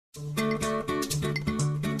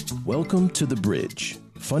Welcome to The Bridge.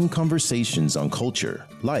 Fun conversations on culture,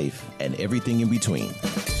 life, and everything in between.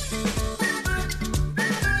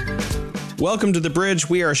 Welcome to The Bridge.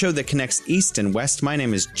 We are a show that connects East and West. My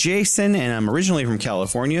name is Jason, and I'm originally from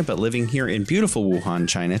California, but living here in beautiful Wuhan,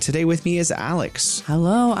 China. Today with me is Alex.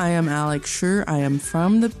 Hello, I am Alex Shi. I am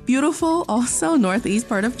from the beautiful, also northeast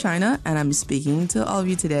part of China, and I'm speaking to all of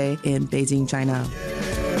you today in Beijing, China.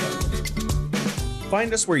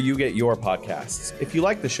 Find us where you get your podcasts. If you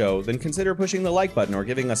like the show, then consider pushing the like button or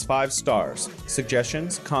giving us 5 stars.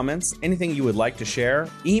 Suggestions, comments, anything you would like to share,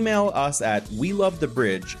 email us at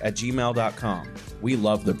welovethebridge@gmail.com. We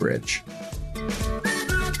love the bridge.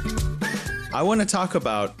 I want to talk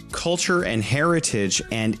about culture and heritage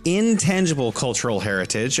and intangible cultural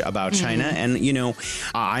heritage about China. And, you know,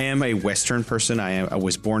 I am a Western person. I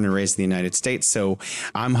was born and raised in the United States. So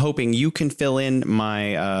I'm hoping you can fill in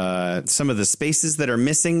my some of the spaces that are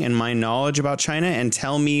missing in my knowledge about China and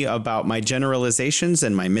tell me about my generalizations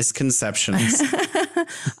and my misconceptions.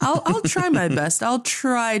 I'll try my best. I'll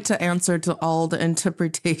try to answer to all the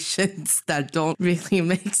interpretations that don't really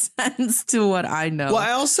make sense to what I know. Well,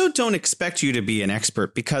 I also don't expect you to be an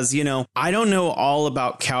expert because, you know, I don't know all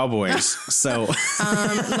about cowboys. So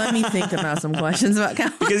let me think about some questions about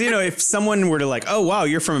cowboys. Because, you know, if someone were to like, oh, wow,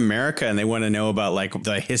 you're from America and they want to know about like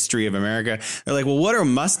the history of America, they're like, well, what are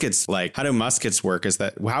muskets like? How do muskets work? Is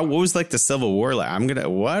that what was like the Civil War like? I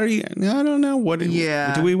don't know.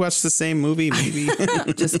 Do we watch the same movie? Maybe.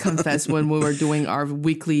 Just confess, when we were doing our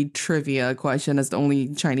weekly trivia question, as the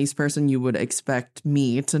only Chinese person, you would expect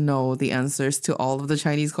me to know the answers to all of the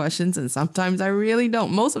Chinese questions. And sometimes I really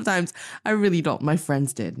don't. Most of the times I really don't. My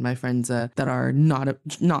friends did. My friends that are not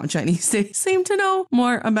Chinese, they seem to know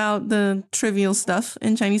more about the trivial stuff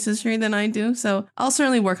in Chinese history than I do. So I'll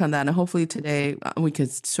certainly work on that. And hopefully today we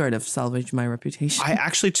could sort of salvage my reputation. I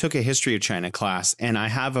actually took a history of China class and I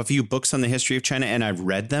have a few books on the history of China and I've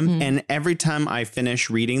read them. And every time I finish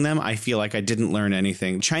reading them, I feel like I didn't learn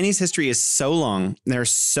anything. Chinese history is so long. There are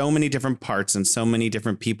so many different parts and so many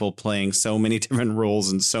different people playing so many different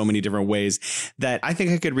roles in so many different ways that I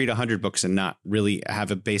think I could read 100 books and not really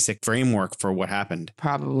have a basic framework for what happened.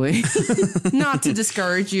 Probably. Not to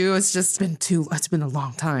discourage you. It's been a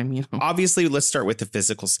long time, you know. Obviously, let's start with the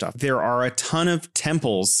physical stuff. There are a ton of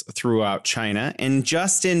temples throughout China, and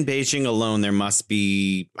just in Beijing alone, there must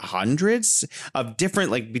be hundreds of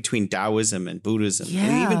different, like between Taoism and Buddhism,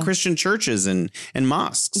 and even Christian churches and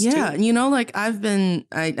mosques. Yeah, too. you know, like I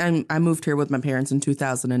moved here with my parents in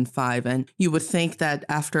 2005, and you would think that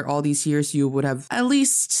after all these years, you would have at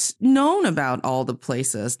least known about all the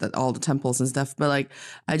places, that all the temples and stuff. But like,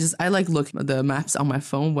 I like look at the maps on my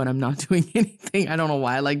phone when I'm not doing anything. I don't know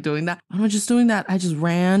why I like doing that. I'm just doing that. I just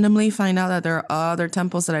randomly find out that there are other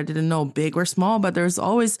temples that I didn't know, big or small, but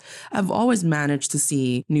I've always managed to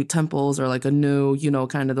see new temples or like a new, you know,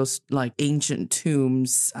 kind of those like ancient tomb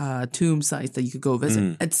sites that you could go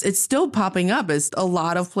visit. It's still popping up. It's a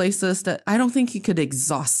lot of places that I don't think you could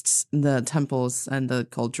exhaust the temples and the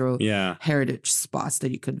cultural heritage spots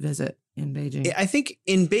that you could visit in Beijing. I think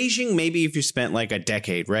in Beijing, maybe if you spent like a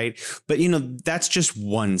decade, right? But, you know, that's just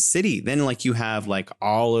one city. Then like you have like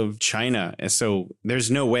all of China. So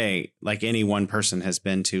there's no way like any one person has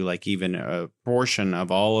been to like even a portion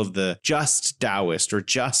of all of the just Taoist or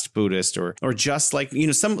just Buddhist or just like, you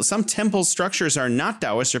know, some temple structures are not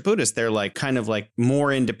Taoist or Buddhist. They're like kind of like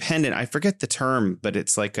more independent. I forget the term, but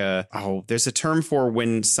it's like there's a term for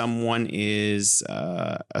when someone is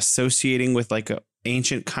associating with like a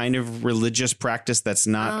ancient kind of religious practice that's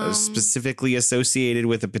not specifically associated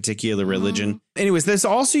with a particular religion. Anyways, there's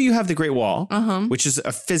also, you have the Great Wall, which is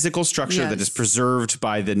a physical structure that is preserved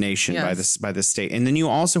by the nation, by the state. And then you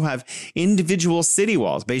also have individual city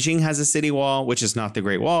walls. Beijing has a city wall, which is not the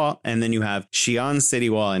Great Wall. And then you have Xi'an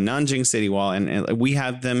City Wall and Nanjing City Wall. And we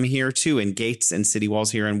have them here too, and gates and city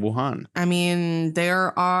walls here in Wuhan. I mean,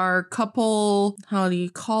 there are a couple, how do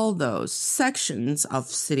you call those, sections of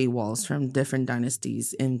city walls from different dynasties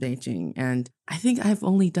in Beijing. And I think I've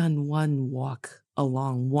only done one walk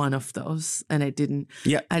along one of those, and I didn't.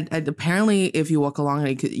 Yeah. Apparently, if you walk along,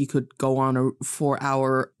 you could go on a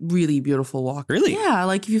 4-hour really beautiful walk. Really? Yeah.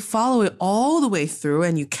 Like if you follow it all the way through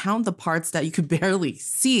and you count the parts that you could barely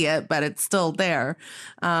see it, but it's still there.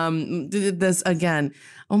 This again.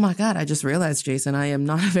 Oh my God, I just realized, Jason, I am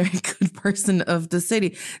not a very good person of the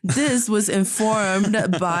city. This was informed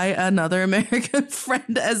by another American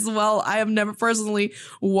friend as well. I have never personally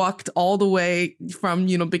walked all the way from,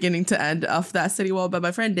 you know, beginning to end of that city. city wall, but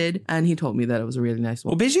my friend did. And he told me that it was a really nice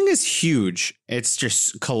wall. Well, Beijing is huge. It's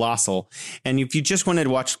just colossal. And if you just wanted to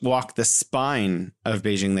walk the spine of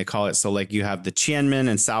Beijing, they call it. So like you have the Tiananmen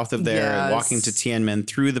and south of there, and walking to Tiananmen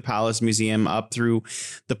through the Palace Museum, up through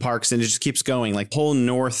the parks, and it just keeps going. Like whole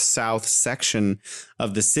north-south section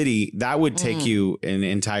of the city, that would take you an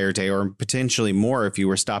entire day or potentially more if you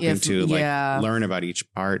were stopping to learn about each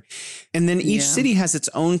part. And then each city has its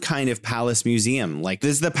own kind of palace museum. Like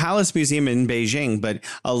there's the Palace Museum in Beijing, but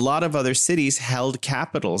a lot of other cities held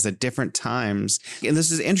capitals at different times. And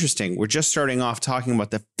this is interesting. We're just starting off talking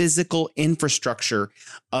about the physical infrastructure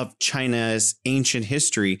of China's ancient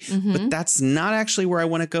history, but that's not actually where I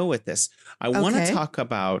want to go with this. I want to talk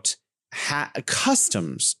about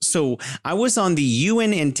customs. So I was on the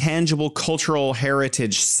UN Intangible Cultural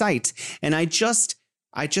Heritage site, and I just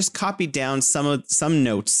copied down some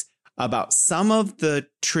notes about some of the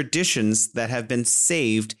traditions that have been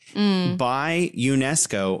saved by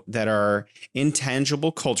UNESCO that are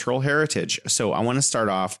intangible cultural heritage. So I want to start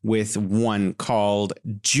off with one called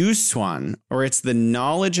Jusuan, or it's the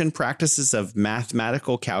knowledge and practices of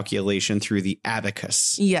mathematical calculation through the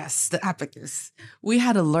abacus. Yes, the abacus. We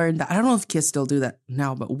had to learn that. I don't know if kids still do that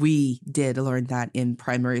now, but we did learn that in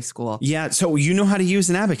primary school. Yeah. So you know how to use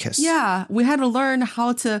an abacus. Yeah. We had to learn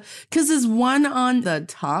how to, because there's one on the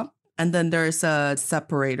top. And then there's a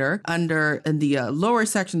separator under in the lower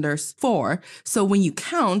section. There's 4. So when you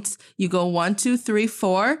count, you go 1, 2, 3,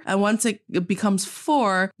 4. And once it becomes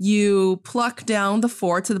 4, you pluck down the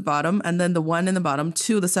 4 to the bottom and then the 1 in the bottom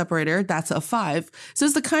to the separator. That's a 5. So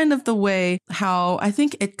it's the kind of the way how I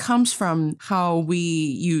think it comes from how we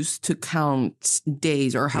used to count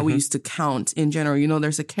days or how we used to count in general. You know,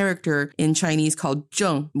 there's a character in Chinese called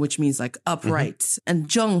zheng, which means like upright. And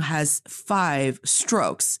zheng has 5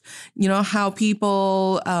 strokes. You know how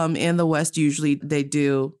people in the West usually they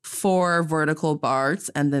do 4 vertical bars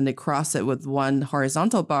and then they cross it with 1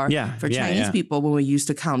 horizontal bar. For Chinese people, when we used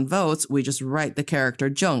to count votes, we just write the character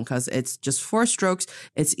zheng because it's just 4 strokes.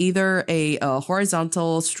 It's either a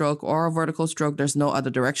horizontal stroke or a vertical stroke. There's no other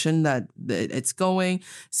direction that it's going.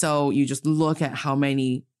 So you just look at how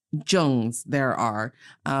many zhengs there are.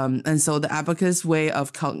 And so the abacus way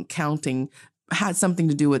of counting had something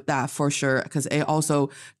to do with that for sure, because it also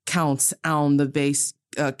counts on the base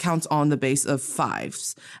of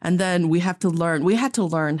 5s. And then we had to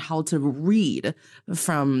learn how to read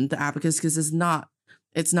from the abacus because it's not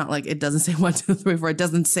like it doesn't say 1, 2, 3, 4. It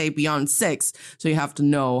doesn't say beyond 6. So you have to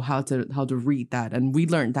know how to read that. And we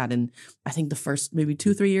learned that in, I think, the first maybe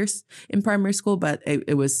 2-3 years in primary school. But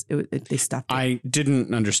they stopped it. I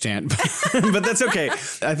didn't understand, but that's okay.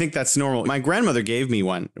 I think that's normal. My grandmother gave me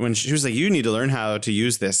one when she was like, you need to learn how to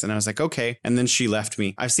use this. And I was like, okay. And then she left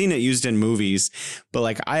me. I've seen it used in movies, but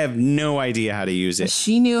like, I have no idea how to use it.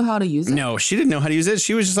 She knew how to use it? No, she didn't know how to use it.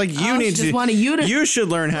 She was just like, you should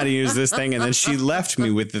learn how to use this thing. And then she left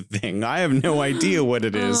me with the thing. I have no idea what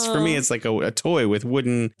it is. For me, it's like a toy with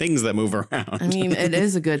wooden things that move around. I mean, it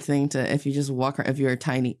is a good thing to, if you just walk around, if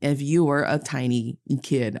you were a tiny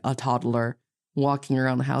kid, a toddler, walking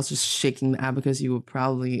around the house just shaking the abacus, you would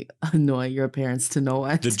probably annoy your parents to no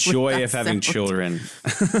end. The joy of having children.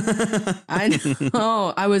 I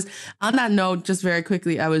know. I was, on that note, just very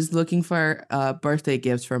quickly, I was looking for birthday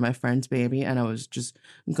gifts for my friend's baby, and I was just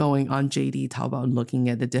going on JD Taobao and looking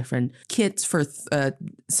at the different kits for,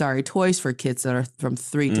 toys for kids that are from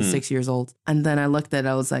 3 to 6 years old. And then I looked at it,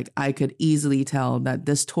 I was like, I could easily tell that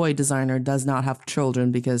this toy designer does not have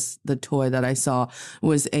children, because the toy that I saw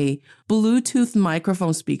was a Bluetooth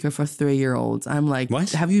microphone speaker for 3-year-olds. I'm like,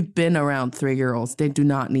 what? Have you been around 3-year-olds? They do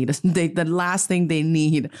not need the last thing they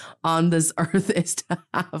need on this earth is to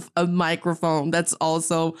have a microphone that's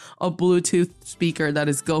also a Bluetooth speaker that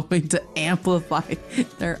is going to amplify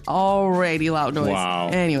their already loud noise. Wow.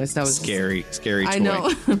 Anyways, that was scary toy. I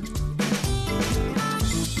know.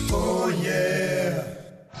 Oh yeah.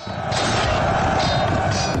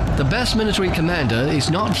 The best military commander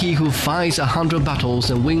is not he who fights 100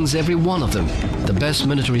 battles and wins every one of them. The best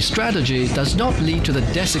military strategy does not lead to the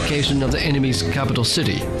desiccation of the enemy's capital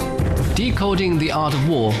city. Decoding the Art of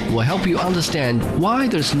War will help you understand why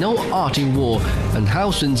there's no art in war and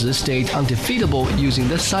how Sun Tzu stayed undefeatable using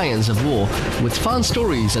the science of war, with fun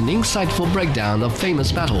stories and insightful breakdown of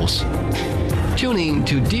famous battles. Tune in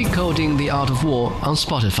to Decoding the Art of War on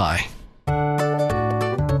Spotify.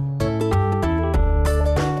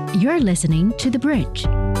 You're listening to The Bridge.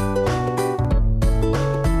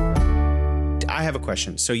 I have a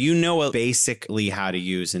question. So you know basically how to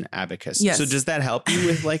use an abacus. Yes. So does that help you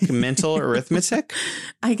with like mental arithmetic?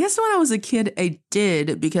 I guess when I was a kid, I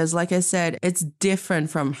did, because like I said, it's different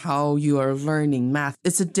from how you are learning math.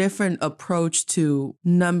 It's a different approach to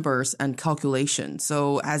numbers and calculation.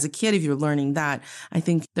 So as a kid, if you're learning that, I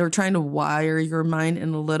think they were trying to wire your mind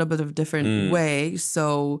in a little bit of a different way.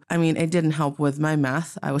 So, I mean, it didn't help with my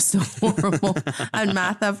math. I was still horrible at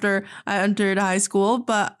math after I entered high school.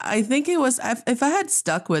 But I think it was, if I had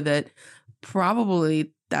stuck with it,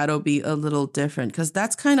 probably that'll be a little different, because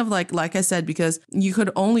that's kind of like I said, because you could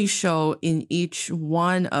only show in each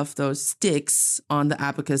one of those sticks on the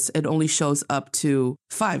abacus, it only shows up to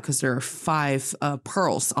 5, because there are 5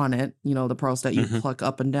 pearls on it, you know, the pearls that you pluck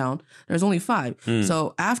up and down. There's only 5.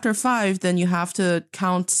 So after 5, then you have to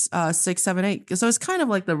count 6, 7, 8. So it's kind of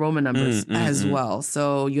like the Roman numbers as well.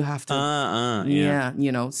 So you have to, yeah,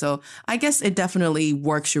 you know, so I guess it definitely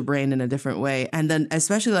works your brain in a different way. And then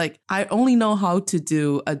especially like I only know how to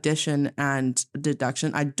do addition and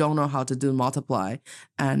deduction. I don't know how to do multiply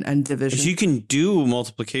and division. But you can do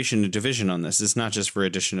multiplication and division on this. It's not just for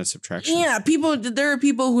addition and subtraction. Yeah, there are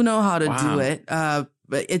people who know how to do it.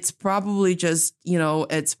 But it's probably just, you know,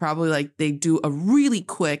 it's probably like they do a really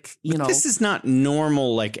quick, you know. This is not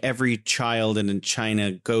normal. Like every child in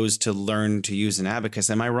China goes to learn to use an abacus.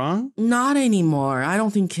 Am I wrong? Not anymore. I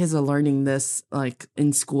don't think kids are learning this like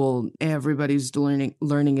in school. Everybody's learning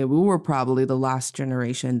it. We were probably the last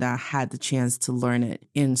generation that had the chance to learn it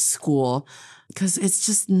in school. Because it's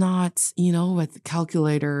just not, you know, with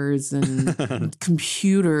calculators and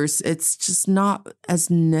computers, it's just not as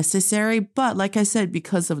necessary. But like I said,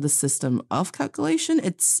 because of the system of calculation,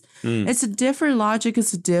 it's a different logic.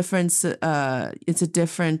 It's a different, you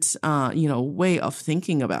know, way of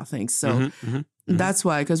thinking about things. So that's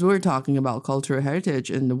why, because we were talking about cultural heritage,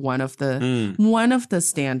 and one of the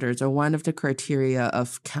standards or one of the criteria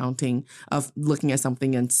of counting, of looking at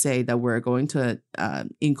something and say that we're going to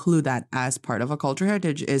include that as part of a cultural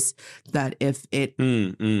heritage is that if it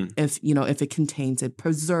contains, it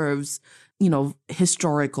preserves, you know,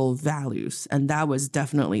 historical values. And that was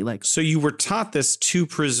definitely like. So you were taught this to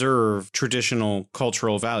preserve traditional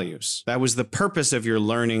cultural values. That was the purpose of your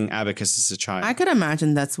learning abacus as a child. I could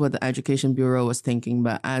imagine that's what the Education Bureau was thinking.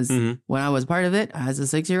 But as when I was part of it as a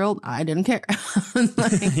 6-year-old, I didn't care.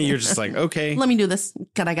 Like, you're just like, OK, let me do this.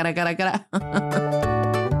 Gotta.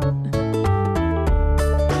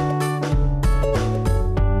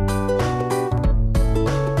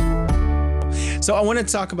 So I want to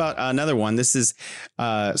talk about another one. This is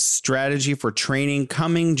strategy for training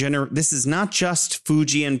coming This is not just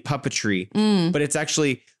Fujian puppetry, but it's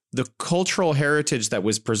actually the cultural heritage that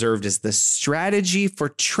was preserved is the strategy for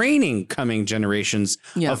training coming generations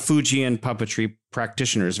of Fujian puppetry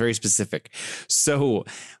practitioners. Very specific. So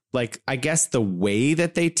like, I guess the way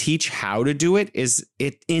that they teach how to do it is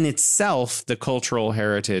it in itself, the cultural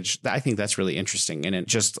heritage. I think that's really interesting and it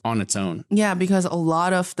just on its own. Yeah, because a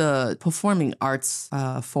lot of the performing arts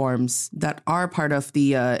forms that are part of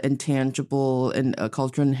the intangible and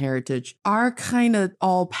cultural and heritage are kind of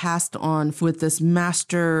all passed on with this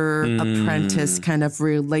master apprentice kind of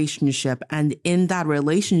relationship. And in that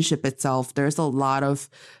relationship itself, there's a lot of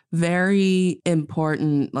very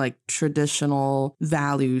important, like traditional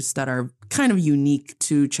values that are kind of unique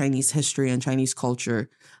to Chinese history and Chinese culture.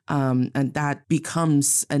 And that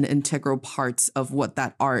becomes an integral part of what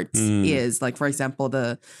that art is. Like, for example,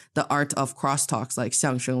 the art of crosstalks, like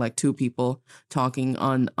xiangsheng, like two people talking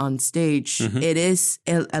on stage. It is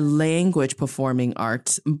a language performing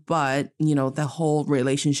art, but, you know, the whole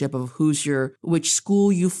relationship of which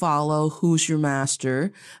school you follow, who's your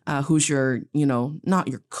master, who's your, you know, not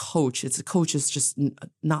your coach. It's a coach is just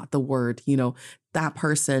not the word, you know. That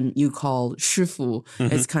person you call shifu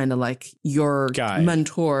is kind of like your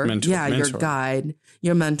mentor. Your guide,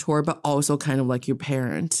 your mentor, but also kind of like your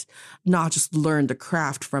parent. Not just learn the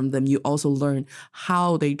craft from them, you also learn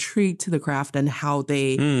how they treat the craft and how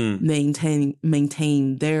they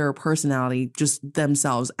maintain their personality, just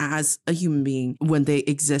themselves as a human being when they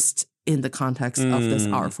exist in the context of this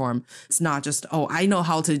art form. It's not just, oh, I know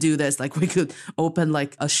how to do this. Like we could open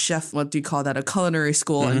like a chef, what do you call that? A culinary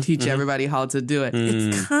school and teach everybody how to do it.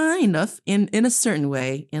 It's kind of in a certain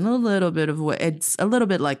way, in a little bit of a way, it's a little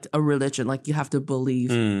bit like a religion. Like you have to believe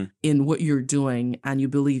in what you're doing and you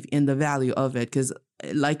believe in the value of it. Because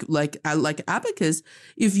like Abacus,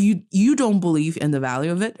 if you don't believe in the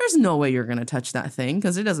value of it, there's no way you're going to touch that thing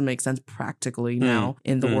because it doesn't make sense practically now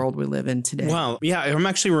in the world we live in today. Well, yeah, I'm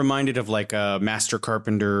actually reminded of like a master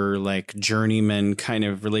carpenter, like journeyman kind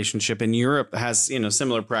of relationship. In Europe has,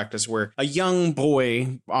 similar practice where a young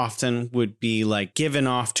boy often would be like given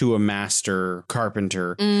off to a master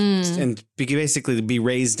carpenter and basically be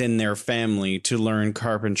raised in their family to learn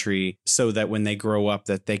carpentry so that when they grow up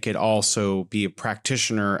that they could also be a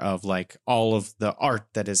practitioner of like all of the art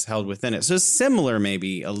that is held within it. So similar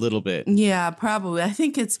maybe a little bit. Yeah, probably. I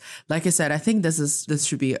think it's like I said, I think this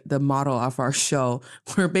should be the model of our show.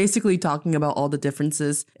 We're basically talking about all the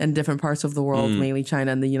differences in different parts of the world, mainly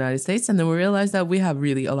China and the United States. And then we realize that we have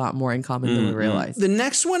really a lot more in common than we realize. The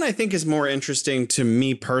next one I think is more interesting to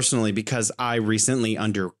me personally because I recently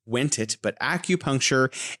underwent it, but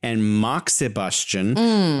acupuncture and moxibustion.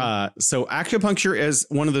 So acupuncture is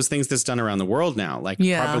one of those things that's done around the world now, like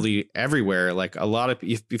probably everywhere. Like a lot of,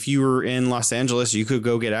 if you were in Los Angeles, you could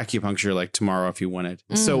go get acupuncture like tomorrow if you wanted.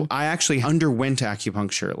 So I actually underwent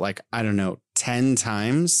acupuncture, like, I don't know, 10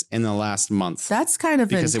 times in the last month. That's kind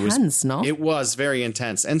of intense, no? It was very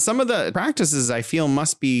intense. And some of the practices I feel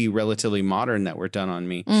must be relatively modern that were done on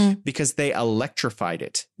me because they electrified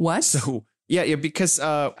it. What? So yeah, because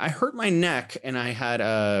I hurt my neck and I had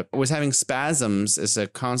was having spasms as a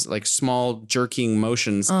like small jerking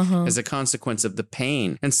motions as a consequence of the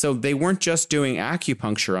pain. And so they weren't just doing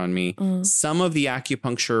acupuncture on me. Some of the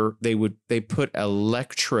acupuncture they put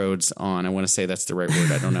electrodes on. I want to say that's the right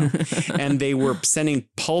word. I don't know. And they were sending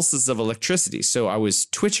pulses of electricity. So I was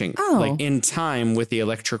twitching like in time with the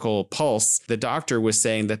electrical pulse. The doctor was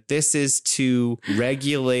saying that this is to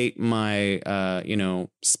regulate my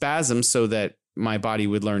spasms so that my body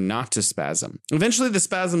would learn not to spasm. Eventually, the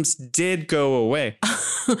spasms did go away.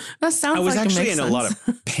 That sounds like I was actually in sense. a lot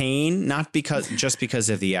of pain, not just because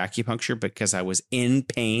of the acupuncture, because I was in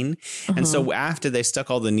pain. And so after they stuck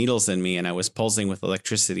all the needles in me and I was pulsing with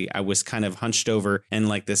electricity, I was kind of hunched over and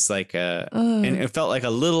like this, and it felt like a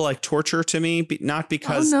little like torture to me, not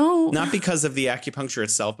because of the acupuncture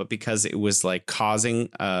itself, but because it was like causing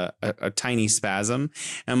a tiny spasm.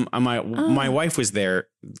 And my wife was there,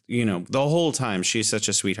 the whole time. She's such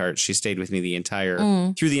a sweetheart. She stayed with me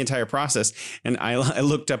through the entire process. And I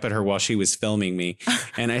looked up at her while she was filming me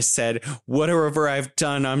and I said, whatever I've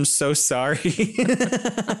done, I'm so sorry.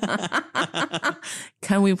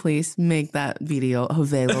 Can we please make that video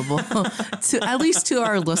available to at least to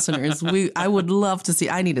our listeners? I would love to see.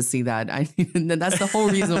 I need to see that. That's the whole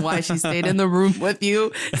reason why she stayed in the room with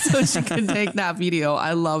you so she could take that video.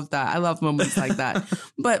 I love that. I love moments like that.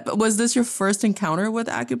 But was this your first encounter with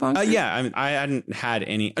acupuncture? Yeah, I mean, I hadn't had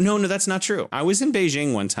any. No, that's not true. I was in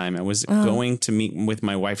Beijing one time. I was going to meet with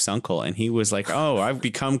my wife's uncle, and he was like, "Oh, I've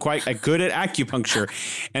become quite good at acupuncture."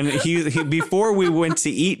 And he before we went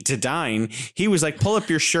to dine, he was like, "Pull up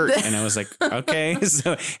your shirt," and I was like, "Okay."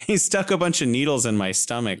 So he stuck a bunch of needles in my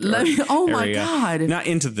stomach. Oh my God! Not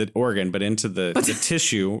into the organ, but into the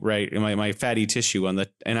tissue, right? My fatty tissue and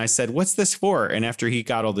I said, "What's this for?" And after he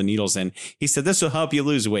got all the needles in, he said, "This will help you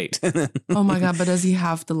lose weight." Oh my God! But does he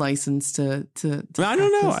have the license to I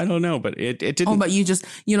don't know, but it didn't. Oh, but you just,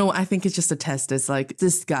 I think it's just a test. It's like,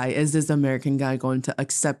 this American guy going to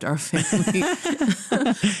accept our family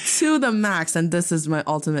to the max? And this is my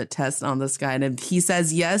ultimate test on this guy. And if he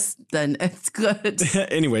says yes, then it's good.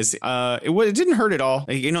 Anyways, it didn't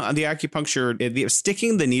the acupuncture,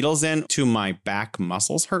 sticking the needles in to my back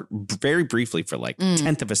muscles hurt very briefly for like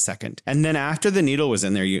 10th of a second. And then after the needle was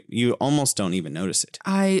in there, you almost don't even notice it.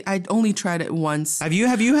 I only tried it once. Have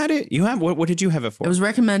you had it? You have? What did you have it for? It was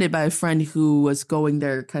recommended by a friend who was going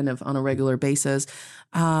there kind of on a regular basis.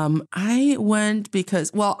 I went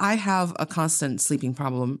because, I have a constant sleeping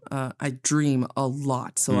problem. I dream a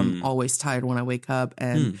lot, so I'm always tired when I wake up,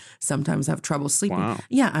 and sometimes I have trouble sleeping. Wow.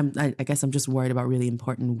 Yeah, I guess I'm just worried about really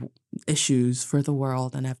important issues for the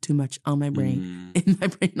world, and I have too much on my brain, in my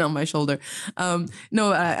brain, on my shoulder.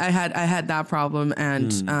 No, I had that problem,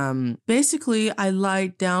 and basically I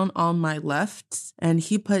lied down on my left, and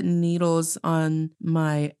he put needles on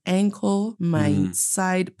my ankle, my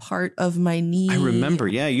side part of my knee. I remember.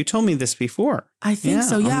 Yeah, you told me this before. I think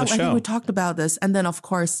so. Yeah, I think we talked about this. And then, of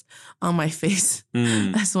course, on my face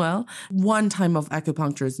as well. One time of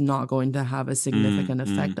acupuncture is not going to have a significant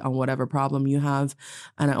effect on whatever problem you have.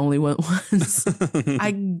 And I only went once. I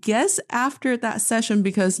guess after that session,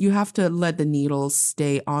 because you have to let the needles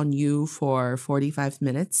stay on you for 45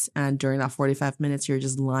 minutes. And during that 45 minutes, you're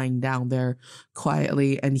just lying down there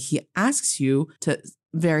quietly. And he asks you to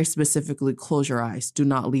very specifically close your eyes. Do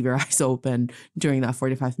not leave your eyes open during that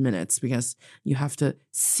 45 minutes because you have to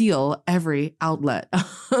seal every outlet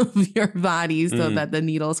of your body so that the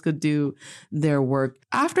needles could do their work.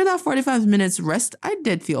 After that 45 minutes rest, I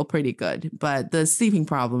did feel pretty good, but the sleeping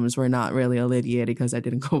problems were not really alleviated because I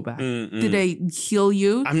didn't go back. Did they heal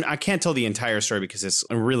you? I can't tell the entire story because it's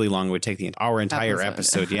really long. It would take our entire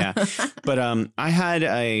episode. Yeah. But I had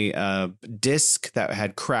a disc that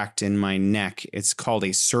had cracked in my neck. It's called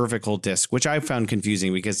a cervical disc, which I found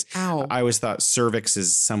confusing because I always thought cervix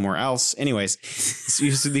is somewhere else. Anyways, so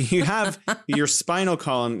you have your spinal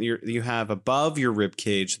column, you have above your rib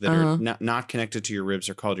cage that are not connected to your ribs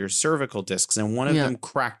are called your cervical discs. And one of them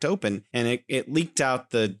cracked open and it leaked out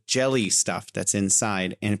the jelly stuff that's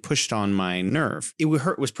inside and it pushed on my nerve. It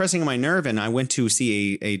was pressing on my nerve and I went to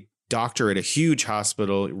see a doctor at a huge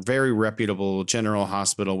hospital, very reputable general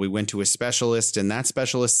hospital. We went to a specialist and that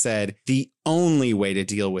specialist said the only way to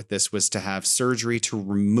deal with this was to have surgery to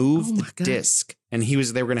remove the disc. And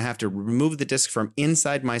they were going to have to remove the disc from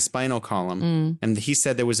inside my spinal column. And he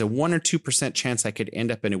said there was a 1 or 2% chance I could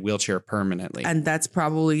end up in a wheelchair permanently. And that's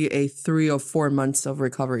probably a 3 or 4 months of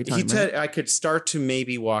recovery time. He said I could start to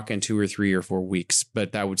maybe walk in 2 or 3 or 4 weeks,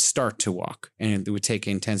 but I would start to walk and it would take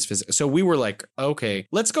intense physical. So we were like, okay,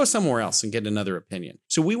 let's go somewhere else and get another opinion.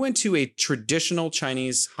 So we went to a traditional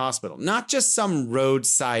Chinese hospital, not just some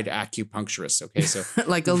roadside acupuncturist. Okay, so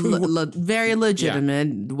like a very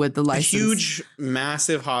legitimate with the license. A huge,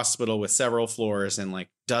 massive hospital with several floors and like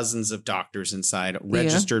dozens of doctors inside,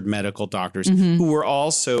 registered medical doctors who were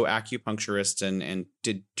also acupuncturists and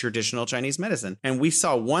did traditional Chinese medicine. And we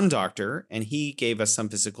saw one doctor and he gave us some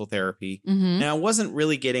physical therapy. And I wasn't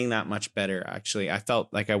really getting that much better, actually. I felt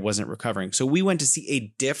like I wasn't recovering. So we went to see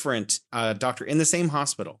a different doctor in the same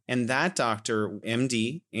hospital. And that doctor,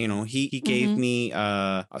 MD, he gave me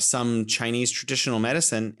some Chinese traditional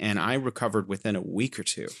medicine and I recovered within a week or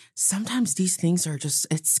 2. Sometimes these things are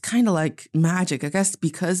it's kind of like magic, I guess,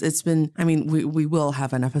 because it's been, we will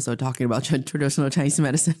have an episode talking about traditional Chinese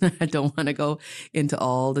medicine. I don't want to go into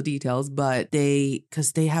all the details, but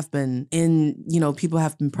because they have been people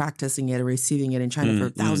have been practicing it and receiving it in China for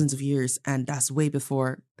thousands of years. And that's way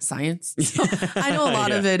before science. So I know a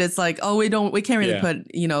lot of it. It's like, we can't really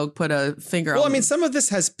put a finger on. Well, some of this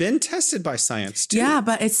has been tested by science too. Yeah,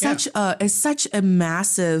 but it's such a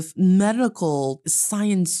massive medical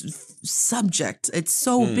science subject. It's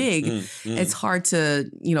so big. It's hard to,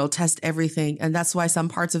 test everything. And that's why some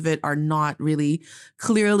parts of it are not really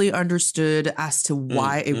clearly understood as to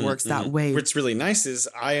why it works that way. What's really nice is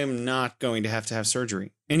I am not going to have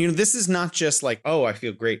surgery. And, this is not just like, I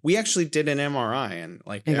feel great. We actually did an MRI and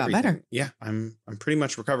like it got better. Yeah, I'm pretty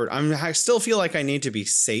much recovered. I still feel like I need to be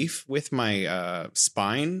safe with my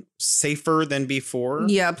spine, safer than before.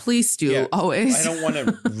 Yeah, please do. Always. I don't want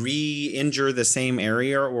to re-injure the same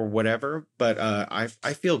area or whatever, but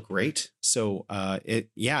I feel great. So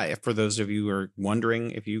for those of you who are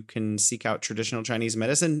wondering if you can seek out traditional Chinese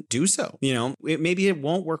medicine, do so. Maybe it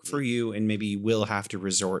won't work for you and maybe you will have to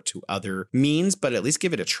resort to other means, but at least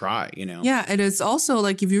give it a try, Yeah, and it's also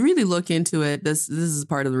like if you really look into it, this is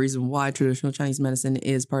part of the reason why traditional Chinese medicine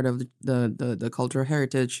is part of the cultural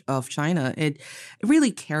heritage of China. It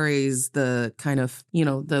really carries the kind of,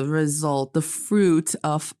 the result, the fruit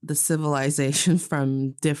of the civilization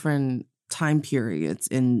from different time periods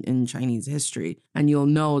in Chinese history. And you'll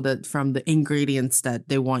know that from the ingredients that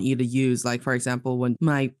they want you to use. Like, for example, when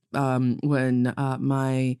my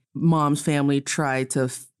mom's family tried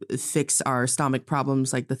to fix our stomach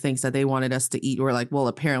problems, like the things that they wanted us to eat were like, well,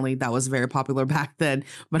 apparently that was very popular back then,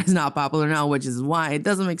 but it's not popular now, which is why it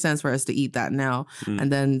doesn't make sense for us to eat that now.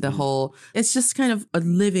 And then it's just kind of a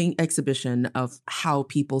living exhibition of how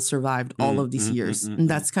people survived all of these years. And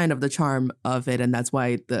that's kind of the charm of it. And that's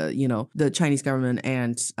why the Chinese government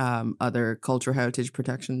and other cultural heritage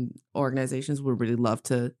protection organizations would really love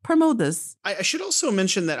to promote this. I should also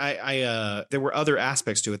mention that I there were other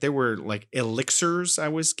aspects to it. There were like elixirs I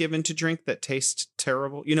was given to drink that taste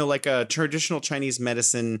terrible. Like a traditional Chinese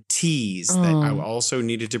medicine teas that I also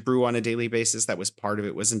needed to brew on a daily basis. That was part of it.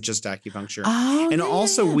 It wasn't just acupuncture.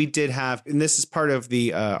 Also we did have, and this is part of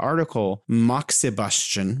the article,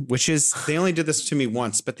 moxibustion, which is, they only did this to me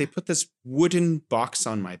once, but they put this wooden box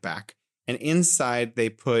on my back. And inside they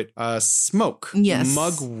put smoke,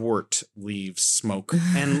 mugwort leaves smoke,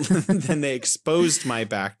 and then they exposed my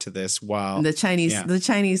back to this while the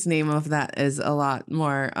Chinese name of that is a lot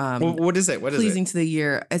more what is it? Pleasing to the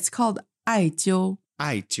ear. It's called aijiu.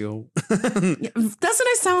 Aijiu. Doesn't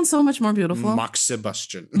it sound so much more beautiful?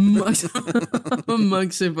 Moxibustion.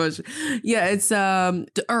 Moxibustion. Yeah, it's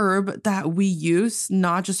the herb that we use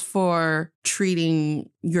not just for treating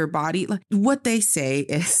your body. Like what they say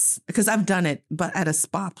is, because I've done it, but at a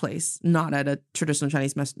spa place, not at a traditional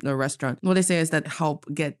Chinese restaurant. What they say is that help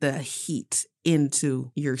get the heat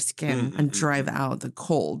into your skin and drive out the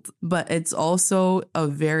cold. But it's also a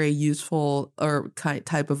very useful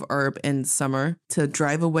type of herb in summer to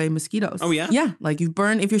drive away mosquitoes. Oh, yeah? Yeah. Like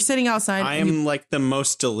if you're sitting outside. I am like the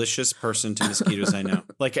most delicious person to mosquitoes I know.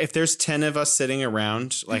 Like if there's 10 of us sitting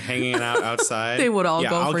around, like hanging out outside. They would all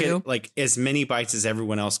go I'll for get you. like as many bites as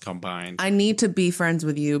everyone else combined. I need to be friends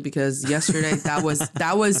with you because yesterday that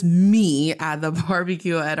was me at the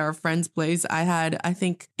barbecue at our friend's place. I had, I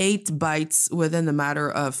think, 8 bites within the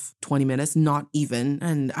matter of 20 minutes, not even.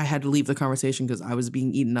 And I had to leave the conversation because I was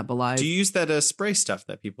being eaten up alive. Do you use that spray stuff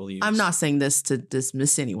that people use? I'm not saying this to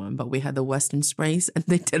dismiss anyone, but we had the Western sprays and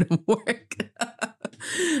they didn't work.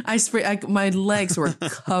 My legs were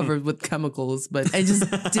covered with chemicals, but it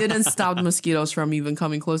just didn't stop the mosquitoes from even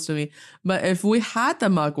coming close to me. But if we had the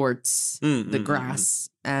mugworts, the grass,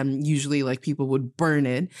 usually like people would burn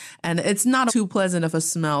it, and it's not too pleasant of a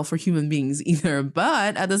smell for human beings either.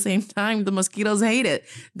 But at the same time, the mosquitoes hate it.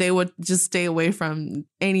 They would just stay away from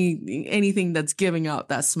anything that's giving out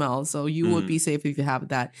that smell. So you would be safe if you have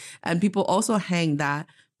that. And people also hang that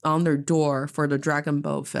on their door for the Dragon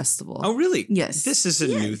Boat Festival. Oh, really? Yes. This is a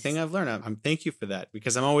new thing I've learned. I'm thank you for that,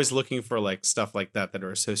 because I'm always looking for like stuff like that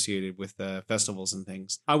are associated with festivals and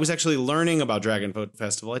things. I was actually learning about Dragon Boat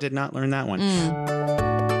Festival. I did not learn that one.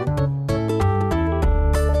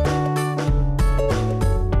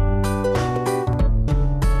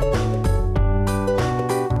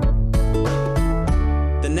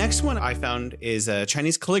 Next one I found is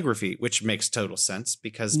Chinese calligraphy, which makes total sense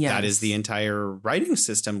because that is the entire writing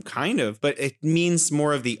system, kind of. But it means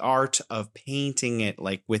more of the art of painting it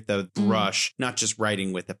like with a brush, not just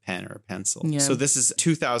writing with a pen or a pencil. Yeah. So this is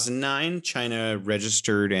 2009, China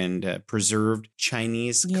registered and preserved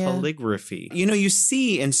Chinese calligraphy. You know, you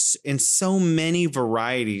see in so many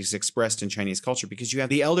varieties expressed in Chinese culture, because you have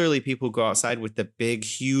the elderly people who go outside with the big,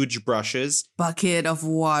 huge brushes. Bucket of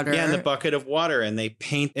water. Yeah, and the bucket of water, and they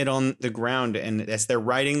paint it on the ground, and as they're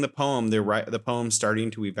writing the poem, the poem's starting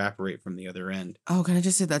to evaporate from the other end. Oh, can I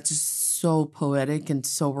just say that's just so poetic and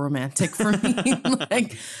so romantic for me?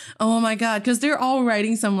 Like, oh my God, because they're all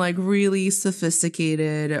writing some like really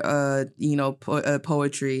sophisticated,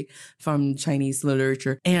 poetry from Chinese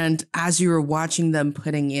literature. And as you were watching them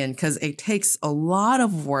putting in, because it takes a lot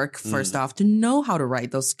of work, first off, to know how to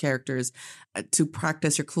write those characters, to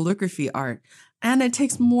practice your calligraphy art. And it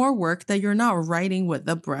takes more work that you're not writing with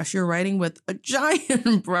a brush. You're writing with a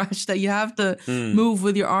giant brush that you have to move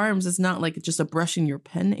with your arms. It's not like just a brush in your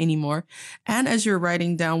pen anymore. And as you're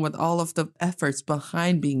writing down with all of the efforts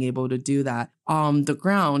behind being able to do that on the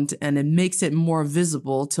ground, and it makes it more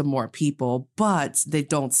visible to more people, but they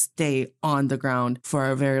don't stay on the ground for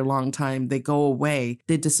a very long time. They go away,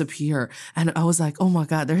 they disappear. And I was like, oh my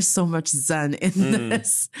God, there's so much Zen in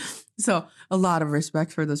this. So a lot of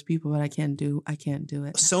respect for those people, but I can't do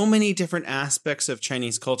it. So many different aspects of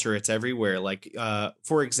Chinese culture. It's everywhere. Like,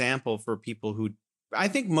 for example, for people who, I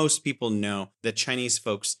think most people know that Chinese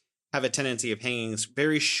folks have a tendency of hanging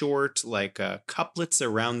very short, like couplets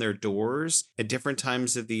around their doors at different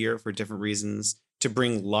times of the year for different reasons, to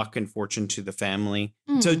bring luck and fortune to the family.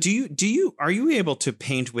 So are you able to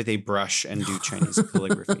paint with a brush and do Chinese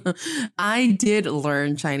calligraphy? I did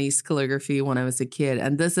learn Chinese calligraphy when I was a kid.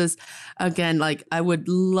 And this is, again, like I would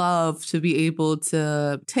love to be able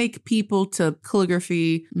to take people to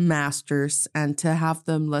calligraphy masters and to have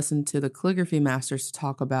them listen to the calligraphy masters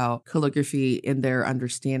talk about calligraphy in their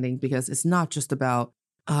understanding, because it's not just about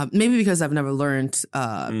maybe because I've never learned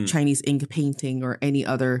Chinese ink painting or any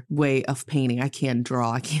other way of painting. I can't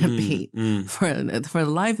draw. I can't paint for the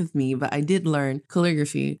life of me. But I did learn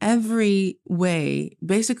calligraphy. Every way,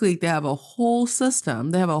 basically, they have a whole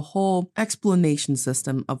system. They have a whole explanation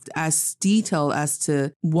system of as detailed as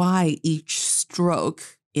to why each stroke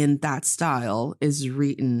in that style is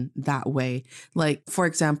written that way. Like, for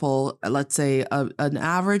example, let's say an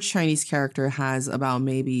average Chinese character has about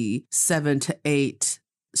maybe 7 to 8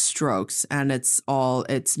 strokes, and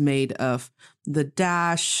it's made of the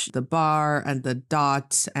dash, the bar, and the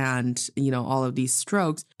dot, and all of these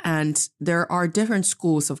strokes. And there are different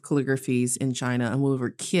schools of calligraphies in China. And when we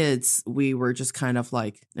were kids, we were just kind of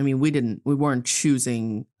like, we weren't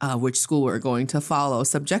choosing which school we were going to follow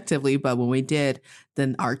subjectively, but when we did,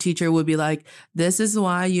 then our teacher would be like, this is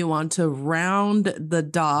why you want to round the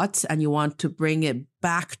dot and you want to bring it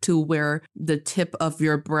back to where the tip of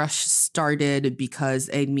your brush started, because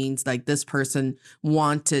it means like this person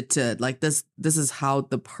wanted to, like this this is how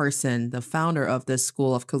the person, the founder of this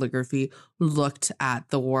school of calligraphy, looked at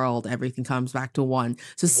the world. Everything comes back to one.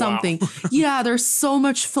 So something, yeah, there's so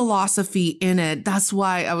much philosophy in it. That's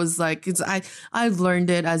why I was like, I learned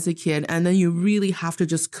it as a kid, and then you really have to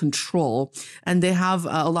just control. And they have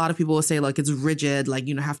a lot of people will say like it's rigid, like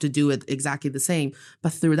you have to do it exactly the same.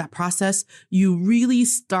 But through that process, you really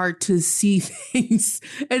start to see things.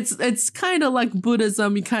 It's kind of like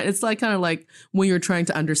Buddhism. It's like kind of like when you're trying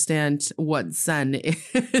to understand what Zen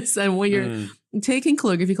is, and when you're taking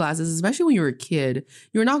calligraphy classes, especially when you're a kid,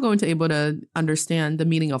 you're not going to be able to understand the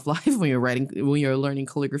meaning of life when you're learning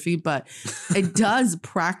calligraphy, but it does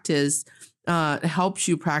practice. Helps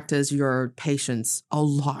you practice your patience a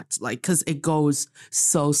lot, like, because it goes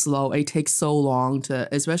so slow. It takes so long to,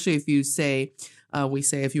 especially if you say,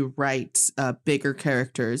 if you write bigger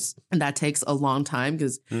characters, and that takes a long time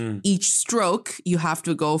because each stroke you have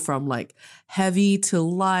to go from like heavy to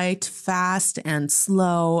light, fast and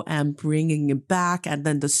slow, and bringing it back, and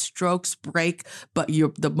then the strokes break, but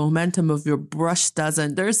the momentum of your brush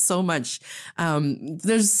doesn't. There's so much.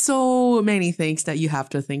 There's so many things that you have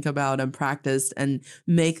to think about and practice and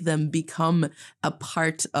make them become a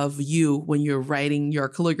part of you when you're writing your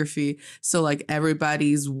calligraphy. So like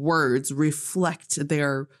everybody's words reflect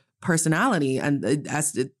their personality, and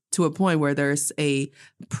to a point where there's a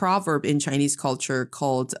proverb in Chinese culture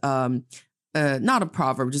called not a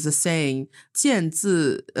proverb, just a saying, 见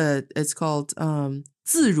字, it's called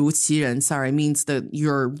字如其人. Sorry, means that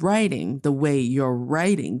the way you're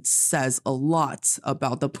writing says a lot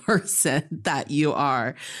about the person that you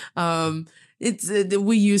are.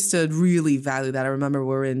 We used to really value that. I remember we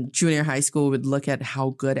were in junior high school, we would look at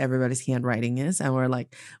how good everybody's handwriting is. And we're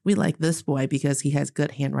like, we like this boy because he has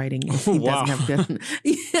good handwriting. If he doesn't have good.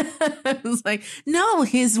 It's like, no,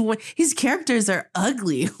 his characters are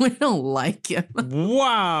ugly. We don't like him.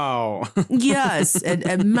 Wow. Yes,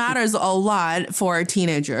 it matters a lot for a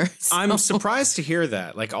teenager. So. I'm surprised to hear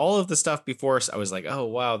that. Like all of the stuff before, I was like, oh,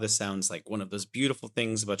 wow, this sounds like one of those beautiful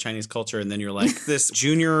things about Chinese culture. And then you're like, this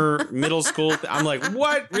junior middle school. I'm like,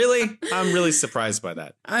 what? Really? I'm really surprised by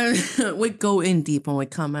that. We go in deep when we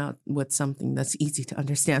come out with something that's easy to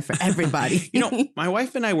understand for everybody. My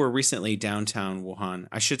wife and I were recently downtown Wuhan.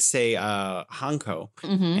 I should say Hankou.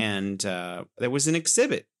 And there was an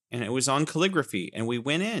exhibit. And it was on calligraphy, and we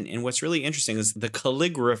went in. And what's really interesting is the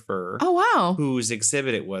calligrapher, whose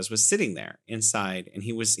exhibit it was sitting there inside, and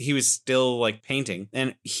he was still like painting,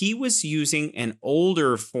 and he was using an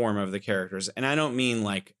older form of the characters. And I don't mean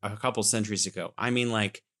like a couple centuries ago. I mean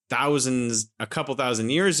like a couple thousand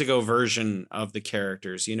years ago version of the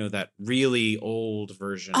characters, that really old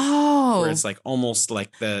version where it's like almost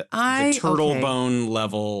like the turtle bone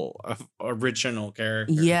level of original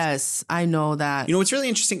characters. Yes, I know that. What's really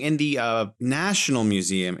interesting in the National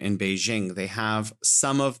Museum in Beijing, they have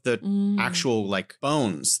some of the actual like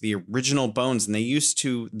bones, the original bones, and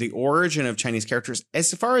the origin of Chinese characters,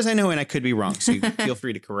 as far as I know, and I could be wrong, so you feel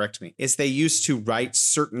free to correct me, is they used to write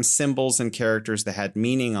certain symbols and characters that had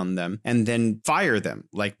meaning on them and then fire them,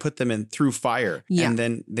 like put them in through fire. Yeah. And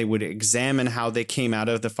then they would examine how they came out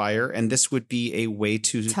of the fire. And this would be a way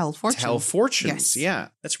to tell fortunes. Yes. Yeah.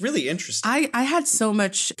 That's really interesting. I had so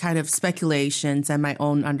much kind of speculations and my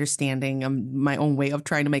own understanding and my own way of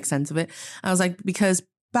trying to make sense of it. I was like, because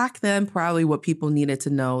back then, probably what people needed to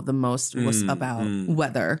know the most was about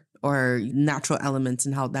weather or natural elements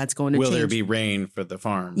and how that's going to change. Will there be rain for the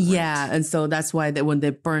farm? Yeah. Right. And so that's why when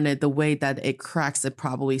they burn it, the way that it cracks, it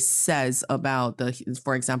probably says about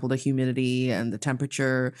for example, the humidity and the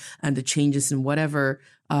temperature and the changes in whatever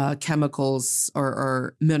chemicals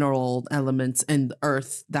or mineral elements in the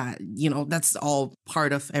earth that, that's all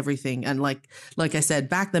part of everything. And like I said,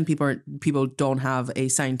 back then people don't have a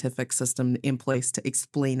scientific system in place to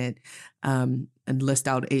explain it and list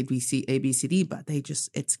out A, B, C, D, but they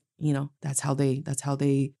just, that's how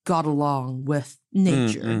they got along with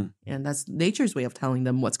nature. And that's nature's way of telling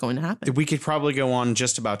them what's going to happen. We could probably go on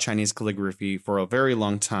just about Chinese calligraphy for a very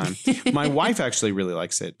long time. My wife actually really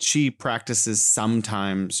likes it. She practices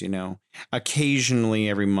sometimes, occasionally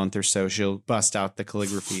every month or so, she'll bust out the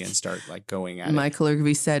calligraphy and start like going at it. My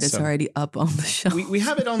calligraphy set is already up on the shelf. We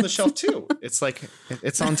have it on the shelf too. It's like,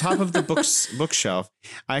 it's on top of the bookshelf.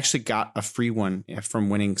 I actually got a free one from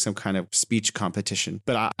winning some kind of speech competition,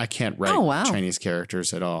 but I can't write Chinese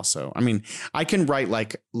characters at all. So, I mean, I can write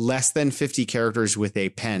like less than 50 characters with a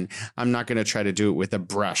pen. I'm not going to try to do it with a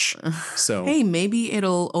brush. So, hey, maybe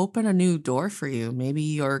it'll open a new door for you. Maybe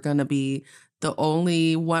you're going to be the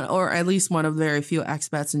only one, or at least one of very few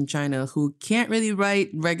expats in China who can't really write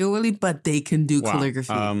regularly, but they can do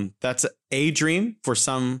calligraphy. That's a dream for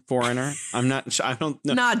some foreigner. I don't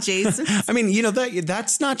know. Not Jason. I mean,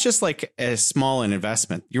 that's not just like a small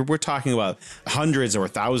investment. We're talking about hundreds or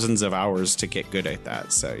thousands of hours to get good at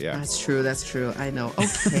that. So, yeah. That's true. That's true. I know.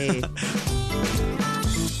 Okay.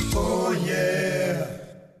 Oh yeah.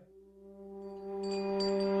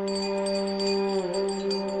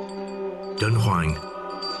 Dunhuang,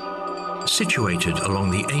 situated along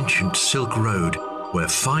the ancient Silk Road, where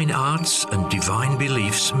fine arts and divine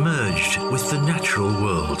beliefs merged with the natural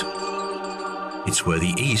world. It's where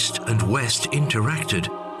the East and West interacted,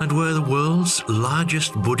 and where the world's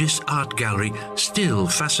largest Buddhist art gallery still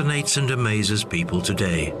fascinates and amazes people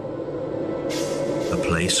today. A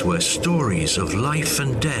place where stories of life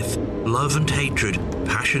and death, love and hatred,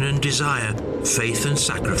 passion and desire, faith and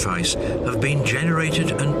sacrifice have been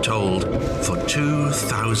generated and told for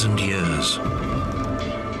 2,000 years.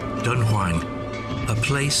 Dunhuang, a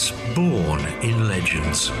place born in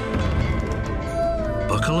legends.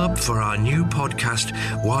 Buckle up for our new podcast,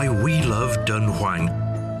 Why We Love Dunhuang,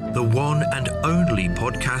 the one and only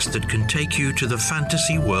podcast that can take you to the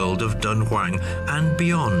fantasy world of Dunhuang and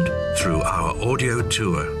beyond through our audio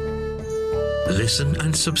tour. Listen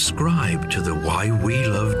and subscribe to the Why We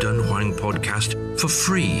Love Dunhuang podcast for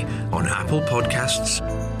free on Apple Podcasts,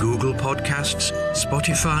 Google Podcasts,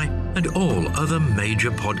 Spotify, and all other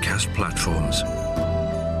major podcast platforms.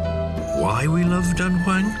 Why we love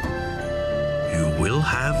Dunhuang? You will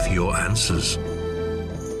have your answers.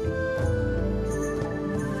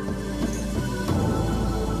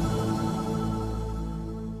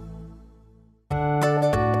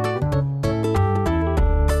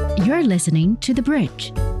 You're listening to The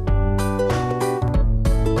Bridge.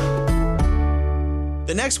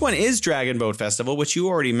 The next one is Dragon Boat Festival, which you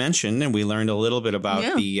already mentioned, and we learned a little bit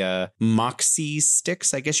about the moxie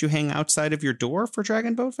sticks. I guess you hang outside of your door for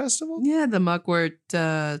Dragon Boat Festival? Yeah, the mugwort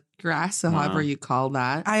grass, or however you call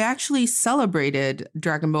that. I actually celebrated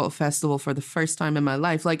Dragon Boat Festival for the first time in my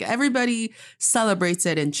life. Like, everybody celebrates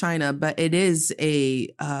it in China, but it is a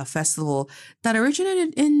festival that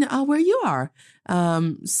originated in where you are.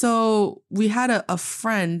 So we had a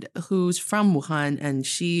friend who's from Wuhan, and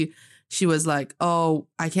she was like, oh,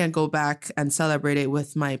 I can't go back and celebrate it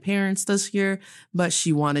with my parents this year, but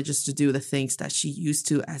she wanted just to do the things that she used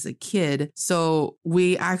to as a kid. So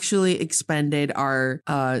we actually expanded our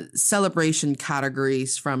celebration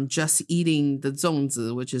categories from just eating the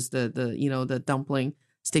zongzi, which is the dumpling,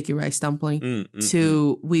 sticky rice dumpling,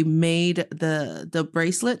 to we made the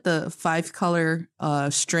bracelet, the 5-color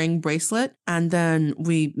string bracelet, and then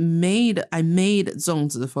I made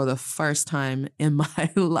zongzi for the first time in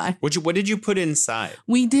my life. What did you put inside?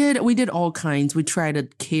 We did all kinds. We tried to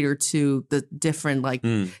cater to the different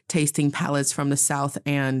tasting palettes from the South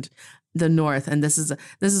and the North, and this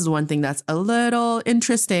is one thing that's a little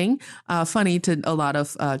interesting, funny to a lot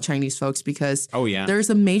of Chinese folks, because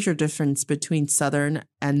there's a major difference between Southern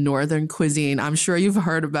and Northern cuisine. I'm sure you've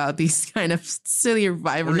heard about these kind of silly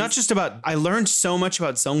rivalries. Well, not just about. I learned so much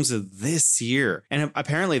about zongzi this year, and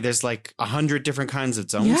apparently there's like 100 different kinds of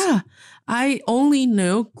zongzi. Yeah, I only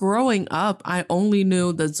knew growing up. I only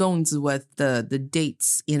knew the zongzi with the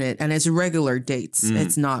dates in it, and it's regular dates.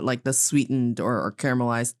 It's not like the sweetened or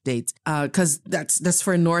caramelized dates. Because that's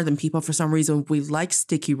for Northern people. For some reason, we like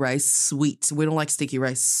sticky rice sweet. We don't like sticky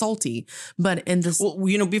rice salty. But in this,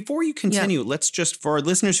 before you continue, let's just, for our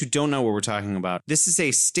listeners who don't know what we're talking about, this is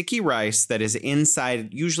a sticky rice that is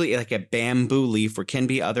inside usually like a bamboo leaf, or can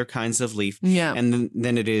be other kinds of leaf. Yeah, and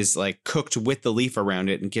then it is like cooked with the leaf around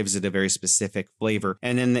it and gives it a very specific flavor.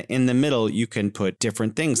 And in the middle, you can put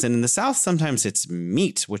different things. And in the South, sometimes it's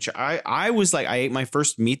meat, which I was like, I ate my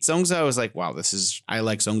first meat zongzi. I was like, wow, I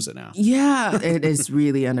like zongzi now. Yeah, it is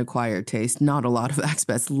really an acquired taste. Not a lot of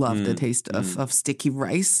expats love the taste of sticky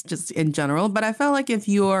rice, just in general. But I felt like if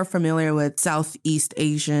you're familiar with Southeast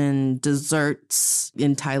Asian desserts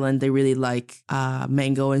in Thailand, they really like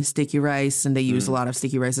mango and sticky rice, and they use a lot of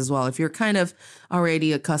sticky rice as well. If you're kind of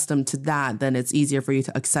already accustomed to that, then it's easier for you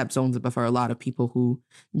to accept zongzi. But for a lot of people who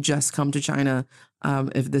just come to China,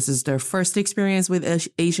 if this is their first experience with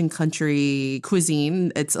Asian country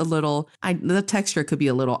cuisine, it's a little, the texture could be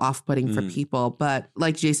a little off-putting for people. But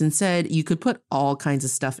like Jason said, you could put all kinds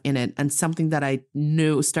of stuff in it. And something that I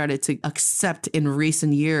started to accept in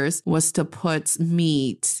recent years was to put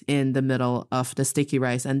meat in the middle of the sticky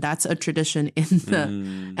rice. And that's a tradition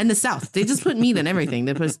in the South. They just put meat in everything.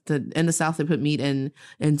 They put in the South, they put meat in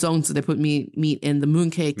zongzi. They put meat in the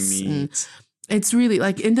mooncakes. It's really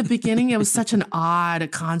like in the beginning, it was such an odd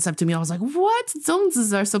concept to me. I was like, what?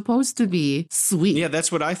 Zongzi are supposed to be sweet. Yeah,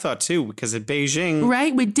 that's what I thought too, because at Beijing.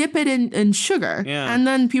 Right? We dip it in sugar. Yeah. And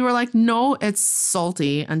then people were like, no, it's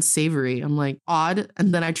salty and savory. I'm like, odd.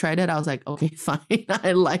 And then I tried it. I was like, okay, fine.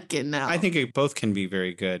 I like it now. I think it both can be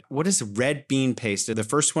very good. What is red bean paste? The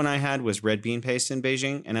first one I had was red bean paste in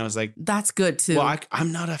Beijing. And I was like, that's good too. Well,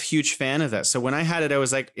 I'm not a huge fan of that. So when I had it, I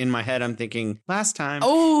was like, in my head, I'm thinking last time.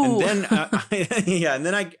 Oh. And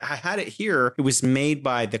then, I had it here. It was made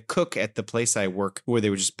by the cook at the place I work where they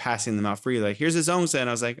were just passing them out free. Like, here's a zongzi. And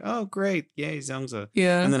I was like, oh, great. Yay, zongzi.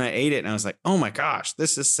 Yeah. And then I ate it and I was like, oh my gosh,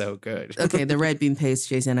 this is so good. Okay, the red bean paste,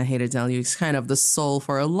 Jason, I hate to tell you, it's kind of the soul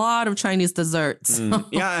for a lot of Chinese desserts.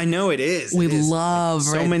 Yeah, I know it is. We It is. love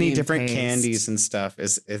so red many bean different paste. candies and stuff.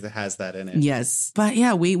 It has that in it. Yes. But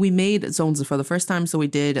yeah, we made zongzi for the first time. So we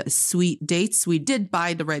did sweet dates. We did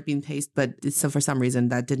buy the red bean paste, but so for some reason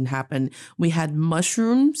that didn't happen. We had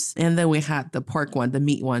mushrooms and then we had the pork one, the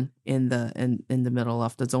meat one in the middle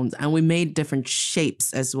of the zongzi. And we made different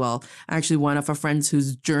shapes as well. Actually, one of our friends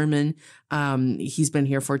who's German, he's been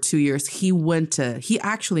here for 2 years. He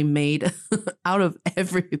actually made out of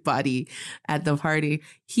everybody at the party,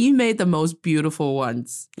 he made the most beautiful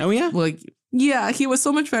ones. Oh, yeah? Like, yeah, he was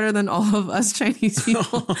so much better than all of us Chinese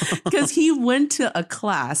people because he went to a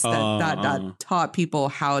class that taught people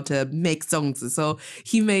how to make zongzi. So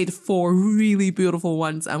he made 4 really beautiful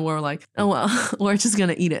ones, and we're like, oh well, we're just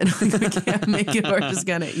gonna eat it. Like, we can't make it. We're just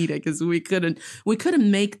gonna eat it because we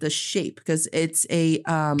couldn't make the shape because it's a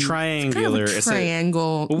triangular. It's kind of a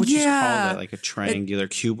triangle. What would you call it? Like a triangular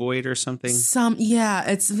cuboid or something?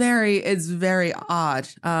 It's very odd.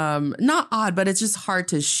 Not odd, but it's just hard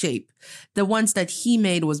to shape. The ones that he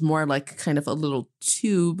made was more like kind of a little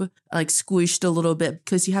tube, like squished a little bit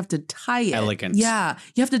because you have to tie it. Elegant. Yeah,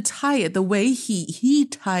 you have to tie it. The way he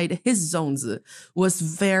tied his zongzi was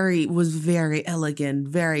very elegant,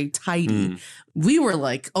 very tidy. We were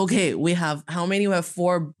like, okay, we have how many? We have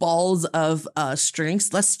 4 balls of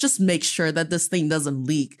strings. Let's just make sure that this thing doesn't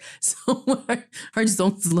leak. So our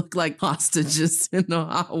zongzi look like hostages in the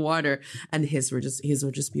hot water, and his were just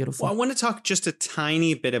beautiful. Well, I want to talk just a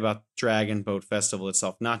tiny bit about Dragon Boat Festival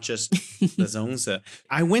itself, not just the zongzi.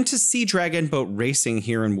 I went to see Dragon Boat Racing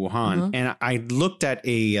here in Wuhan, and I looked at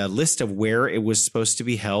a list of where it was supposed to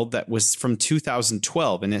be held that was from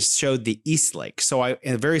 2012, and it showed the East Lake. So a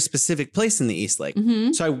very specific place in the East Lake.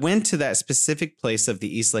 So I went to that specific place of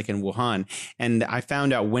the East Lake in Wuhan, and I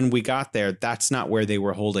found out when we got there, that's not where they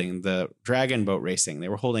were holding the Dragon Boat Racing. They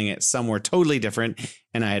were holding it somewhere totally different,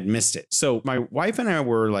 and I had missed it. So my wife and I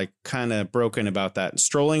were like kind of broken about that.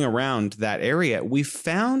 Strolling around that area, we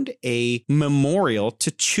found a memorial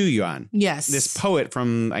to Qu Yuan. Yes. This poet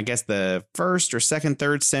from, I guess, the 1st or 2nd,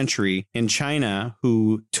 3rd century in China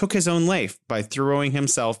who took his own life by throwing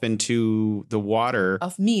himself into the water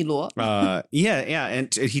of Miluo. Yeah.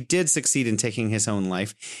 And he did succeed in taking his own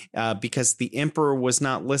life because the emperor was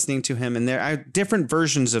not listening to him. And there are different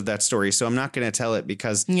versions of that story. So I'm not going to tell it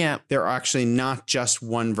because there are actually not just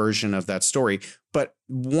one version of that story. But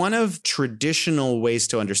one of traditional ways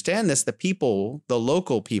to understand this, the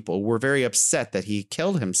local people were very upset that he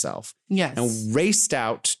killed himself. Yes. And raced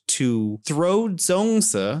out to throw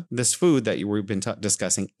zongzi, this food that we've been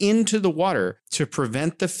discussing, into the water to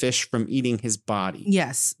prevent the fish from eating his body.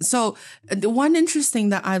 Yes. So the one interesting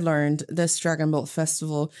that I learned this Dragon Boat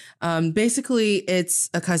Festival, basically it's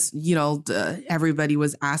because, everybody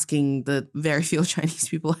was asking the very few Chinese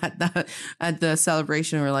people at the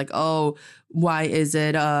celebration were like, oh, why is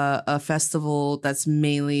it a festival that's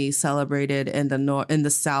mainly celebrated in the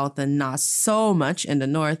south and not so much in the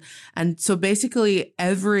north? And so basically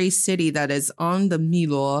every city that is on the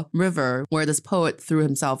Miluo River where this poet threw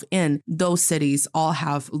himself in, those cities all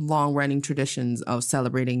have long running traditions of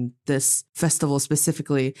celebrating this festival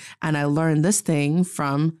specifically. And I learned this thing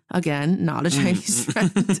from, again, not a Chinese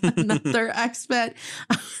friend, another expat.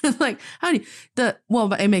 Like,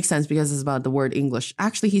 but it makes sense because it's about the word English.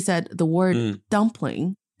 Actually, he said the word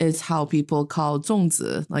dumpling is how people call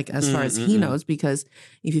zongzi, like as far as he knows, because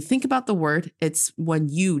if you think about the word, it's when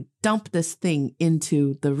you dump this thing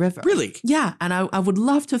into the river. Really? Yeah. And I would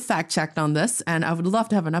love to fact check on this, and I would love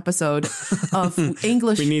to have an episode of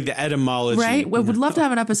English. We need the etymology. Right? We would love to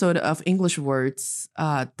have an episode of English words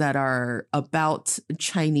that are about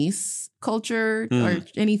Chinese culture or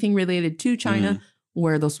anything related to China.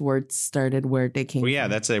 where those words started, where they came Well, yeah,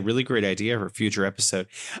 from. that's a really great idea for a future episode.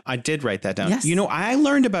 I did write that down. Yes. You know, I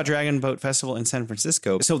learned about Dragon Boat Festival in San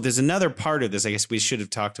Francisco. So there's another part of this I guess we should have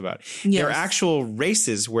talked about. There are Yes. actual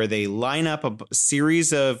races where they line up a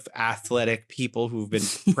series of athletic people who've been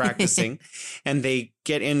practicing and they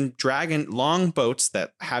get in long boats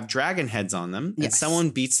that have dragon heads on them. And Yes. someone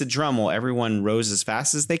beats the drum while everyone rows as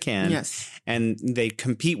fast as they can. Yes. And they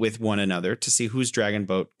compete with one another to see whose dragon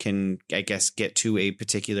boat can, I guess, get to a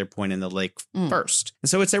particular point in the lake first. And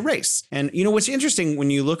so it's a race. And you know what's interesting when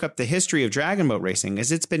you look up the history of dragon boat racing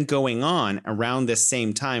is it's been going on around this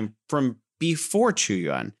same time from before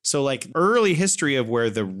Chuyuan. So like early history of where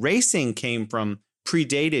the racing came from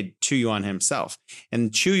predated Chuyuan himself.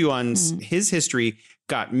 And Chuyuan's his history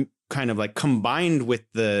got kind of like combined with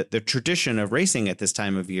the tradition of racing at this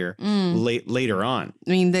time of year later on.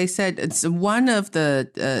 I mean, they said it's one of the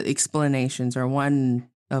explanations or one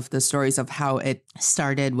of the stories of how it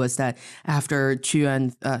started was that after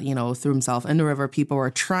Chuyuan, threw himself in the river, people were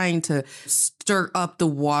trying to stir up the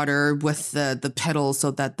water with the pedals so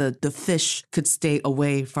that the fish could stay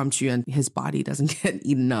away from Chuyuan. His body doesn't get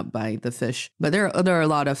eaten up by the fish. But there are a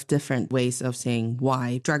lot of different ways of saying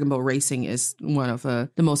why Dragon Boat racing is one of the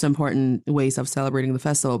most important ways of celebrating the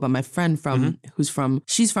festival. But my friend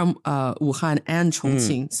she's from Wuhan and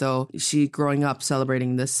Chongqing. So she growing up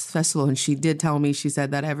celebrating this festival. And she did tell me, she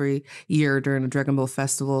said that every year during the Dragon Boat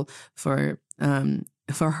Festival for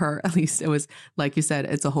her, at least, it was, like you said,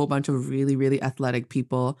 it's a whole bunch of really, really athletic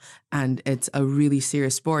people and it's a really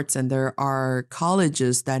serious sports. And there are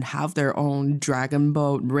colleges that have their own dragon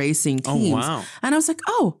boat racing teams. Oh, wow. And I was like,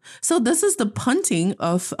 oh, so this is the punting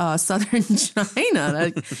of southern China.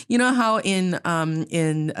 Like, you know how in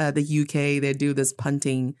the UK, they do this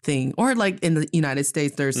punting thing, or like in the United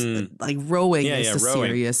States, there's like rowing is the rowing.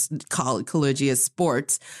 serious collegiate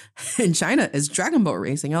sports. In China, is dragon boat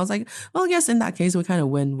racing. I was like, well, I guess in that case, we kind of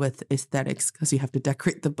win with aesthetics because you have to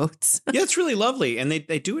decorate the boats. Yeah, it's really lovely. And they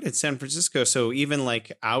do it in San Francisco. So even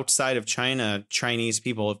like outside of China, Chinese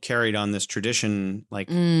people have carried on this tradition. Like,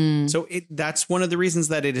 so that's one of the reasons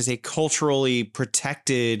that it is a culturally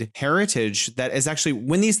protected heritage that is actually,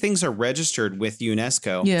 when these things are registered with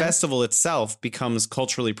UNESCO, Yeah. festival itself becomes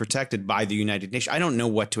culturally protected by the United Nations. I don't know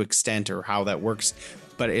what to extent or how that works,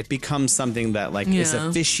 but it becomes something that like is Yeah.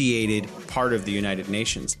 officiated part of the United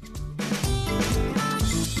Nations.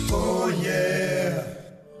 Oh yeah.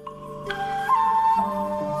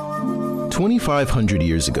 2,500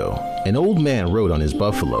 years ago, an old man rode on his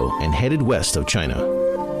buffalo and headed west of China.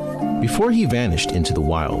 Before he vanished into the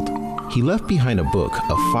wild, he left behind a book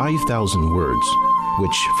of 5,000 words,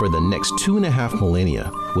 which for the next 2.5 millennia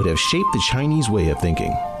would have shaped the Chinese way of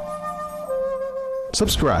thinking.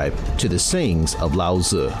 Subscribe to the Sayings of Lao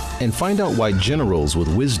Tzu and find out why generals with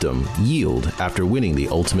wisdom yield after winning the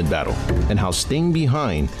ultimate battle, and how staying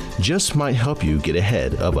behind just might help you get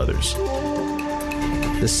ahead of others.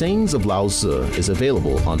 The Sayings of Lao Tzu is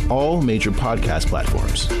available on all major podcast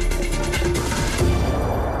platforms.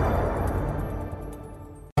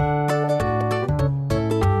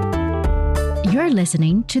 You're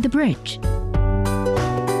listening to The Bridge.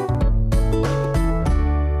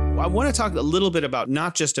 I want to talk a little bit about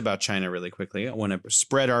not just about China really quickly. I want to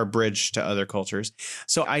spread our bridge to other cultures.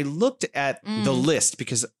 So I looked at the list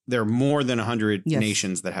because there are more than 100 Yes.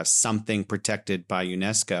 nations that have something protected by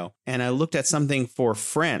UNESCO. And I looked at something for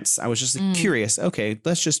France. I was just curious. Okay,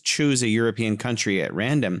 let's just choose a European country at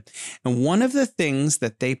random. And one of the things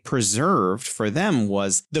that they preserved for them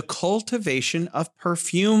was the cultivation of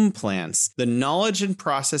perfume plants, the knowledge and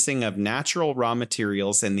processing of natural raw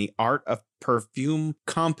materials, and the art of perfume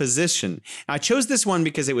composition. I chose this one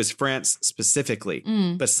because it was France specifically,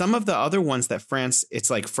 but some of the other ones that France, it's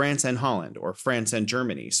like France and Holland or France and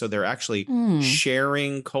Germany. So they're actually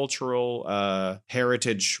sharing cultural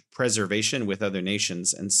heritage preservation with other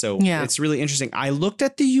nations. And so it's really interesting. I looked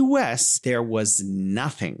at the US, there was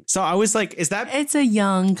nothing. So I was like, is that... It's a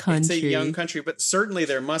young country. It's a young country, but certainly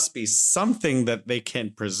there must be something that they can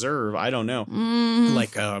preserve. I don't know,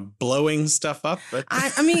 like blowing stuff up. But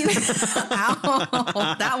I mean,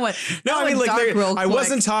 ow, that one. no, I mean, like I quick.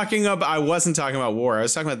 wasn't talking about war. I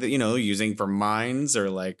was talking about using for mines or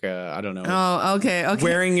like I don't know. Oh, okay.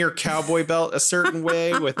 Wearing your cowboy belt a certain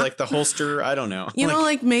way with like the holster. I don't know. You know,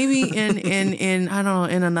 like maybe in I don't know,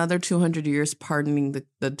 in another 200 years, pardoning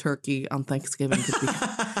the turkey on Thanksgiving could be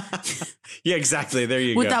yeah, exactly. There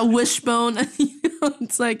you with go. that wishbone.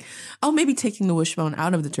 It's like, oh, maybe taking the wishbone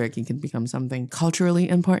out of the turkey can become something culturally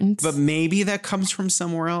important. But maybe that comes from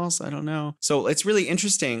somewhere else. I don't know. So it's really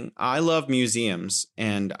interesting. I love museums,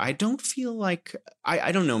 and I don't feel like,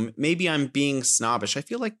 I don't know, maybe I'm being snobbish. I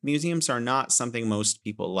feel like museums are not something most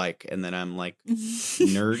people like, and that I'm like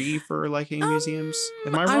nerdy for liking museums.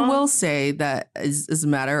 Am I wrong? I will say that is a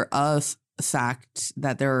matter of fact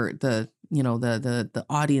that the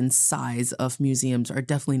audience size of museums are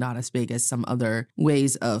definitely not as big as some other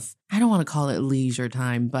ways of, I don't want to call it leisure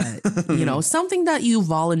time, but something that you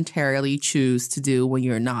voluntarily choose to do when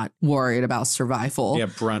you're not worried about survival. Yeah,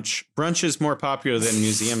 brunch. Brunch is more popular than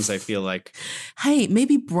museums, I feel like. Hey,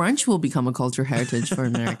 maybe brunch will become a cultural heritage for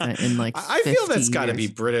America in like 50 I feel that's got to be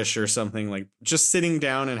years. British or something, like just sitting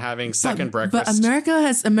down and having second breakfast.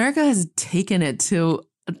 But America has taken it to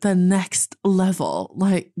the next level.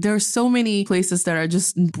 Like, there are so many places that are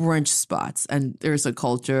just brunch spots, and there's a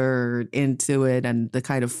culture into it and the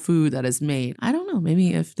kind of food that is made. I don't know,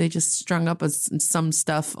 maybe if they just strung up some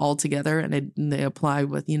stuff all together and they apply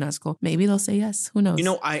with UNESCO, maybe they'll say yes. Who knows?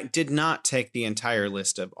 I did not take the entire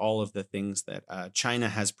list of all of the things that China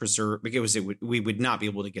has preserved, because we would not be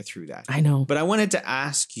able to get through that. I know. But I wanted to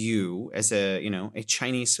ask you, as a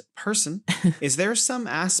Chinese person, is there some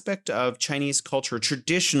aspect of Chinese culture,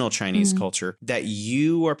 traditional Chinese culture, that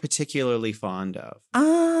you are particularly fond of?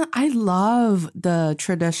 I love the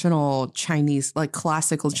traditional Chinese, like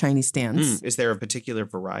classical Chinese dance. Is there a particular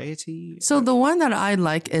variety? So the one that I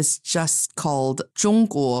like is just called 中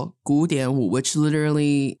国古典舞, which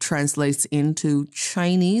literally translates into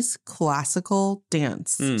Chinese classical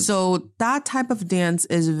dance. So that type of dance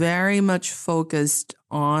is very much focused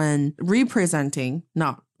on representing,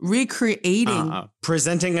 not recreating.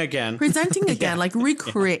 Presenting again, like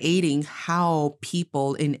recreating how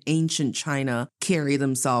people in ancient China carry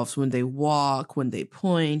themselves when they walk, when they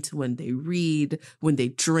point, when they read, when they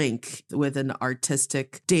drink, with an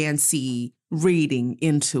artistic, dancey reading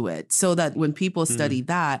into it, so that when people study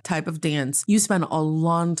that type of dance, you spend a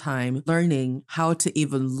long time learning how to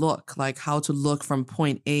even look, like how to look from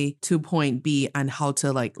point A to point B, and how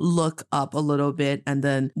to like look up a little bit, and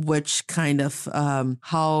then which kind of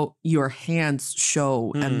how your hands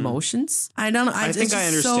show emotions. I don't know. I think I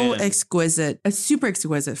understand. So exquisite. It's super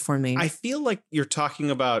exquisite for me. I feel like you're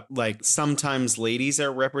talking about like sometimes ladies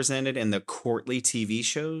are represented in the courtly TV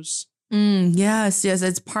shows. Yes.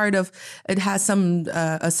 It's part of, it has some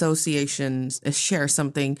associations, share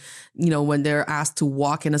something, when they're asked to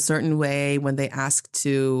walk in a certain way, when they ask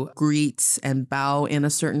to greet and bow in a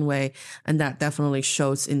certain way. And that definitely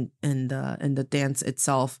shows in the dance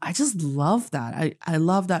itself. I just love that. I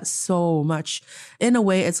love that so much. In a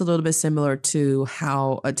way, it's a little bit similar to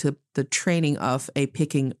how, to the training of a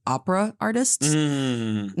Peking opera artist.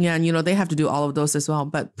 Yeah, and they have to do all of those as well.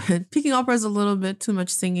 But Peking opera is a little bit too much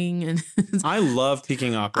singing. And I love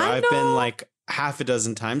Peking opera. I've been like half a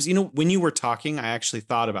dozen times. When you were talking, I actually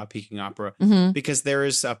thought about Peking opera because there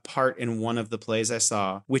is a part in one of the plays I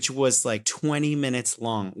saw, which was like 20 minutes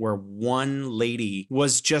long, where one lady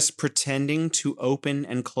was just pretending to open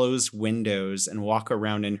and close windows and walk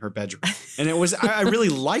around in her bedroom. And it was, I really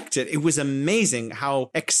liked it. It was amazing how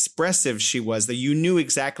expressive she was, that you knew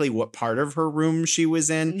exactly what part of her room she was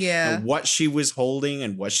in, and what she was holding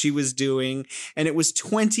and what she was doing. And it was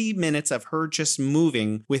 20 minutes of her just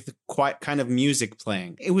moving with quite kind of music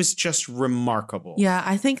playing. It was just remarkable. Yeah,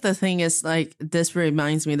 I think the thing is, like, this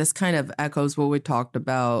reminds me, this kind of echoes what we talked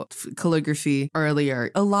about calligraphy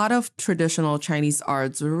earlier. A lot of traditional Chinese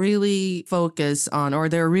arts really focus on, or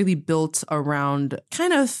they're really built around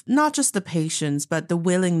kind of not just the patience, but the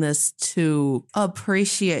willingness to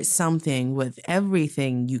appreciate something with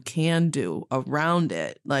everything you can do around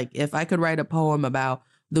it. Like, if I could write a poem about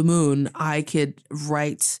the moon, I could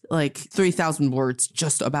write like 3,000 words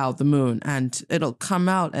just about the moon, and it'll come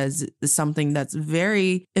out as something that's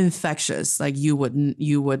very infectious. Like you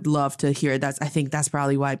would love to hear that. I think that's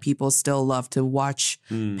probably why people still love to watch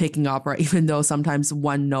Peking opera, even though sometimes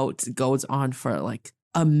one note goes on for like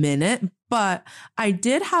a minute. But I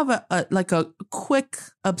did have a quick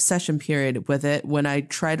obsession period with it when I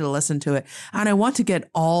tried to listen to it, and I want to get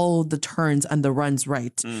all the turns and the runs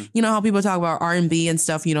right. You know how people talk about R&B and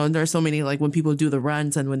stuff, and there's so many, like, when people do the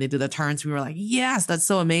runs and when they do the turns, we were like, yes, that's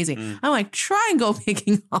so amazing. I'm like, try and go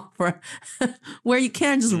Peking opera where you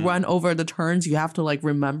can't just run over the turns. You have to like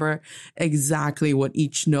remember exactly what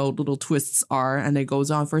each note little twists are, and it goes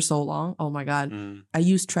on for so long. Oh my God.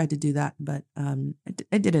 I tried to do that, but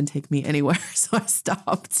it didn't take me anywhere. So I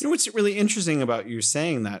stopped. What's really interesting about you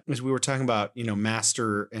saying that is we were talking about,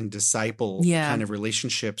 master and disciple kind of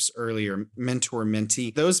relationships earlier, mentor,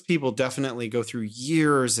 mentee. Those people definitely go through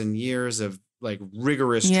years and years of like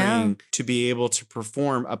rigorous training to be able to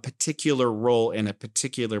perform a particular role in a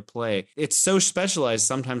particular play. It's so specialized.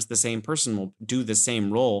 Sometimes the same person will do the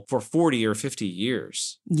same role for 40 or 50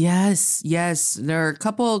 years. Yes. There are a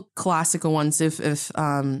couple classical ones. If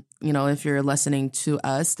you're listening to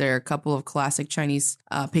us, there are a couple of classic Chinese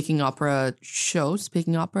Peking operas.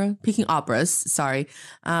 Sorry.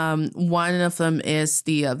 One of them is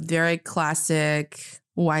the very classic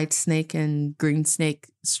White Snake and Green Snake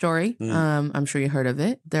story. I'm sure you heard of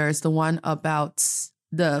it. There's the one about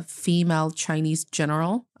the female Chinese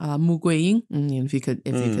general, Mu Guiying. If you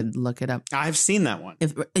could look it up. I've seen that one.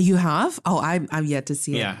 If you have? Oh, I've yet to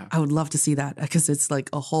see it. Yeah. I would love to see that because it's like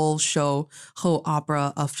a whole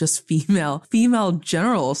opera of just female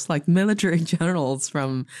generals, like military generals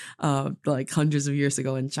from like hundreds of years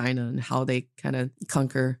ago in China and how they kind of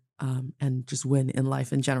conquer and just win in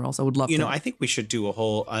life in general. So I would love to. I think we should do a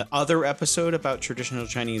whole other episode about traditional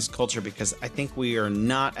Chinese culture because I think we are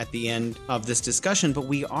not at the end of this discussion, but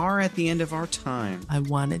we are at the end of our time. I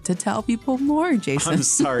wanted to tell people more, Jason. I'm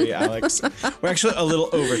sorry, Alex. We're actually a little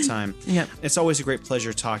over time. Yep. It's always a great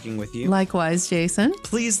pleasure talking with you. Likewise, Jason.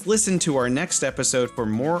 Please listen to our next episode for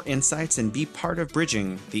more insights and be part of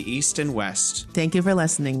bridging the East and West. Thank you for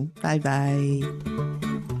listening. Bye-bye.